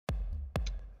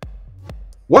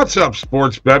What's up,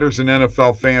 sports bettors and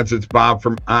NFL fans? It's Bob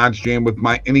from OddsJam with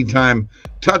my anytime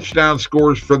touchdown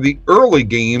scores for the early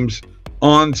games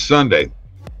on Sunday.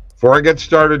 Before I get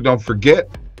started, don't forget,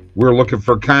 we're looking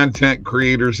for content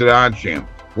creators at OddsJam,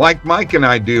 like Mike and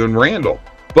I do in Randall.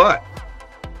 But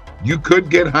you could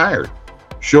get hired.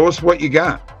 Show us what you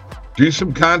got. Do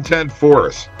some content for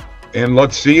us, and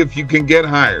let's see if you can get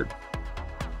hired.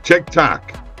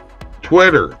 TikTok,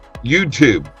 Twitter,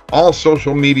 YouTube, all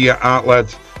social media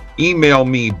outlets. Email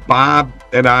me,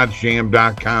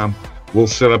 bob@oddsjam.com. We'll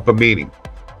set up a meeting.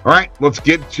 All right, let's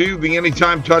get to the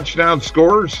anytime touchdown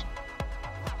scores.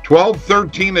 12,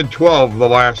 13, and 12 the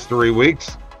last 3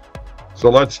 weeks. So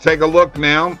let's take a look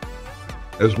now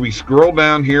as we scroll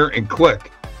down here and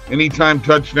click anytime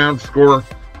touchdown score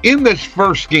in this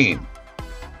first game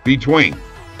between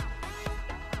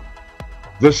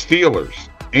the Steelers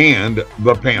and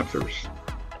the Panthers.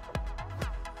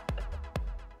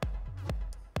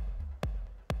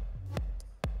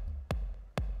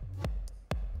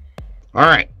 All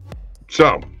right,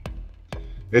 so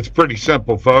it's pretty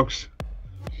simple, folks.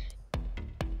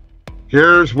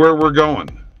 Here's where we're going.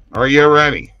 Are you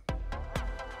ready?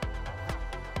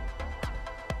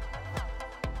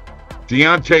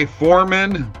 Deontay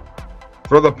Foreman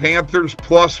for the Panthers,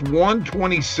 plus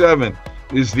 127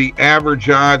 is the average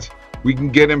odds. We can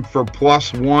get him for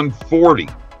plus 140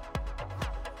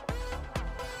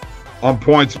 on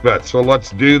PointsBet. So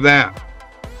let's do that.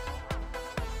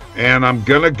 And I'm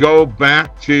going to go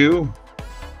back to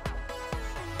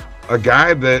a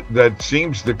guy that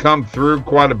seems to come through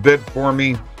quite a bit for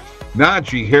me.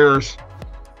 Najee Harris,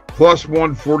 plus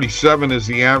 147 is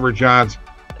the average odds,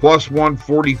 plus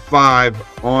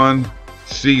 145 on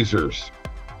Caesars.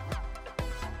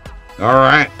 All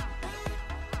right.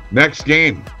 Next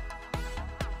game.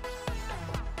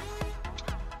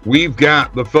 We've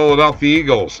got the Philadelphia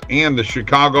Eagles and the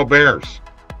Chicago Bears.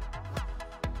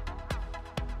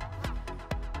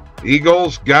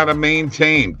 Eagles got to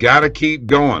maintain, got to keep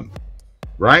going,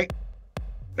 right?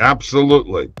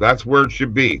 Absolutely. That's where it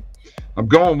should be. I'm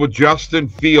going with Justin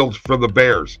Fields for the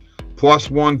Bears, plus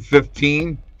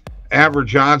 115.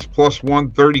 Average odds, plus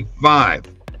 135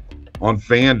 on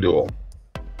FanDuel.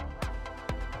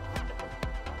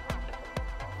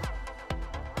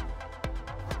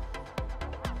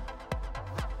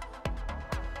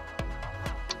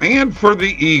 And for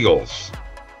the Eagles,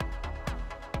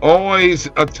 always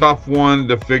a tough one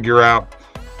to figure out,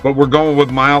 but we're going with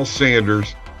Miles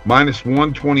Sanders, minus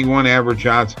 121 average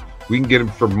odds. We can get him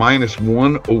for minus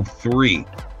 103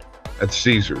 at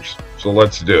Caesars. So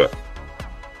let's do it.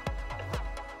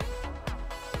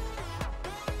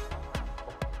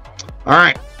 All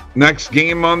right, next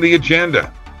game on the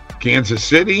agenda, Kansas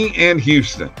City and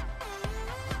Houston.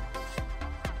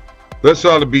 This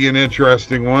ought to be an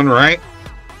interesting one, right?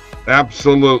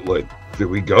 Absolutely. Do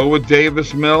we go with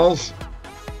Davis Mills?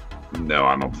 No,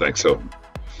 I don't think so.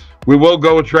 We will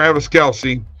go with Travis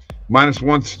Kelce, minus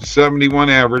 171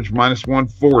 average, minus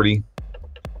 140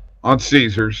 on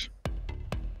Caesars.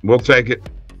 We'll take it.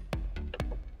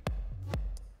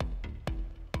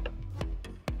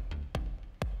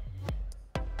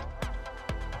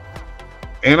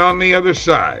 And on the other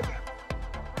side,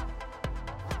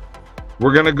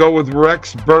 we're going to go with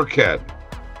Rex Burkhead,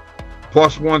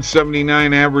 plus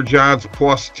 179 average odds,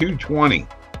 plus 220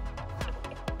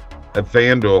 at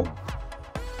FanDuel.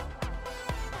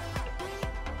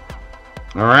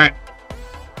 All right.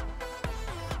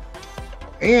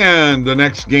 And the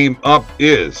next game up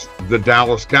is the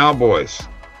Dallas Cowboys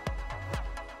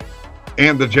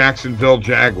and the Jacksonville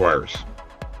Jaguars.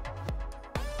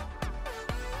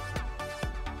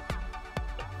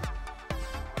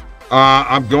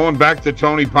 I'm going back to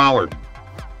Tony Pollard.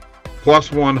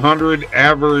 Plus 100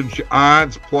 average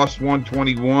odds, plus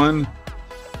 121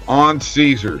 on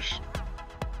Caesars.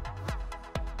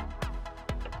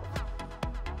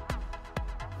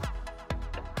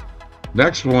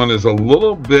 Next one is a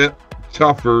little bit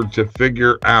tougher to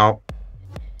figure out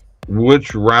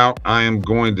which route I am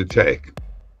going to take.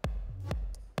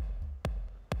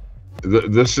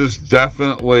 This is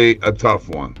definitely a tough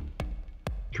one.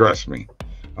 Trust me.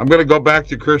 I'm going to go back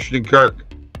to Christian Kirk.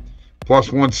 Plus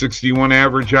 161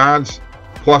 average odds,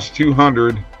 plus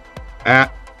 200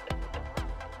 at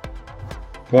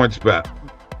PointsBet.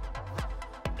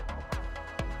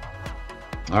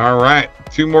 All right,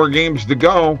 2 more games to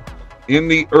go in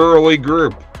the early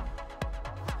group.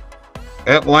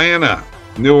 Atlanta,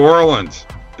 New Orleans,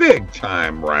 big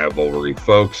time rivalry,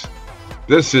 folks.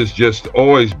 This has just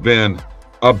always been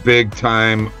a big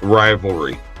time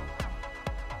rivalry.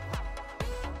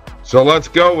 So let's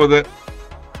go with it.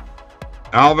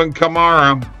 Alvin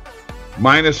Kamara,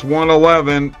 minus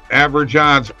 111, average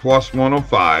odds plus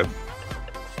 105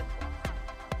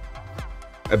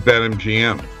 at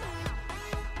BetMGM.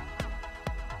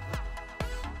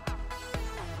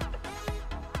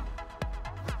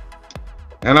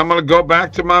 And I'm going to go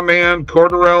back to my man,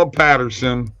 Cordarrelle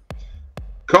Patterson.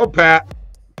 Copat,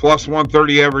 plus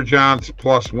 130 average odds,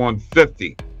 plus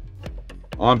 150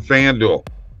 on FanDuel.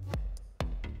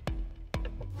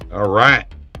 All right.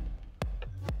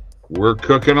 We're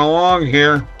cooking along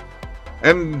here.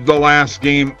 And the last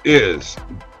game is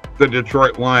the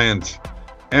Detroit Lions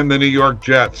and the New York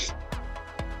Jets.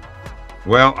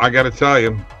 Well, I got to tell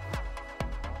you,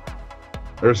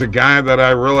 there's a guy that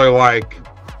I really like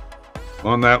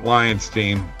on that Lions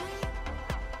team,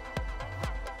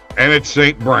 and it's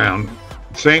St. Brown.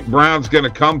 St. Brown's going to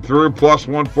come through, plus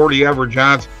 140 average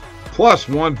odds, plus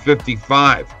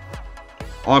 155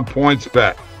 on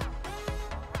PointsBet.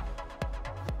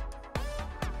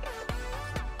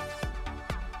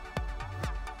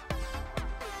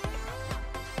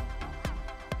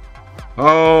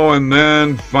 Oh, and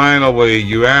then finally,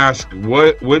 you ask,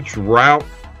 which route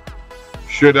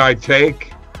should I take?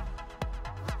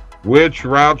 Which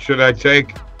route should I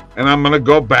take? And I'm going to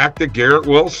go back to Garrett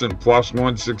Wilson, plus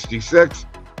 166.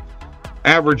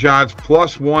 Average odds,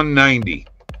 plus 190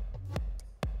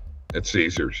 at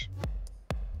Caesars.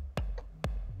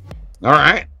 All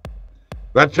right.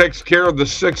 That takes care of the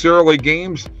 6 early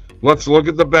games. Let's look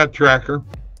at the bet tracker.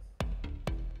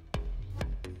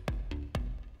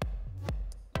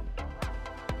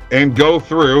 And go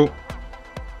through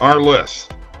our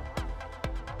list.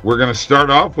 We're going to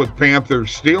start off with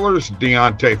Panthers Steelers,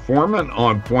 Deontay Foreman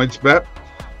on PointsBet,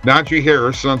 Najee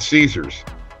Harris on Caesars.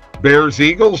 Bears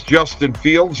Eagles, Justin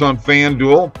Fields on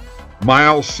FanDuel,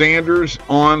 Miles Sanders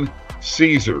on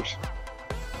Caesars.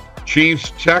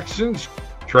 Chiefs Texans,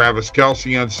 Travis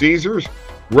Kelce on Caesars,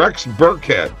 Rex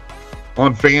Burkhead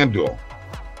on FanDuel.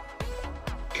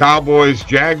 Cowboys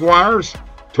Jaguars,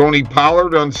 Tony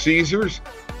Pollard on Caesars,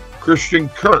 Christian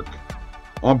Kirk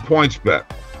on PointsBet.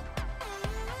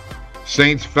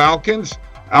 Saints Falcons,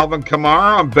 Alvin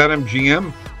Kamara on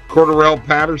BetMGM, Cordarrelle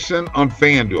Patterson on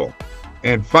FanDuel.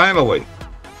 And finally,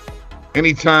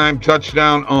 anytime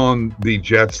touchdown on the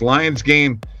Jets Lions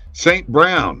game, St.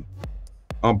 Brown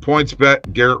on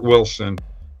PointsBet, Garrett Wilson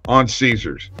on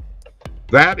Caesars.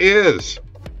 That is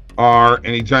our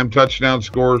anytime touchdown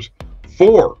scores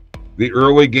for the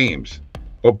early games.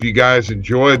 Hope you guys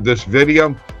enjoyed this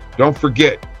video. Don't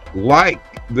forget, like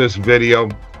this video,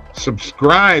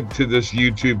 subscribe to this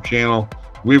YouTube channel.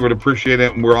 We would appreciate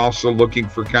it. And we're also looking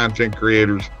for content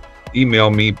creators. Email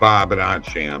me,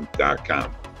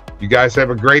 bob@oddsjam.com. You guys have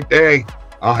a great day.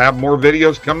 I'll have more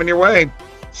videos coming your way.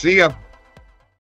 See ya.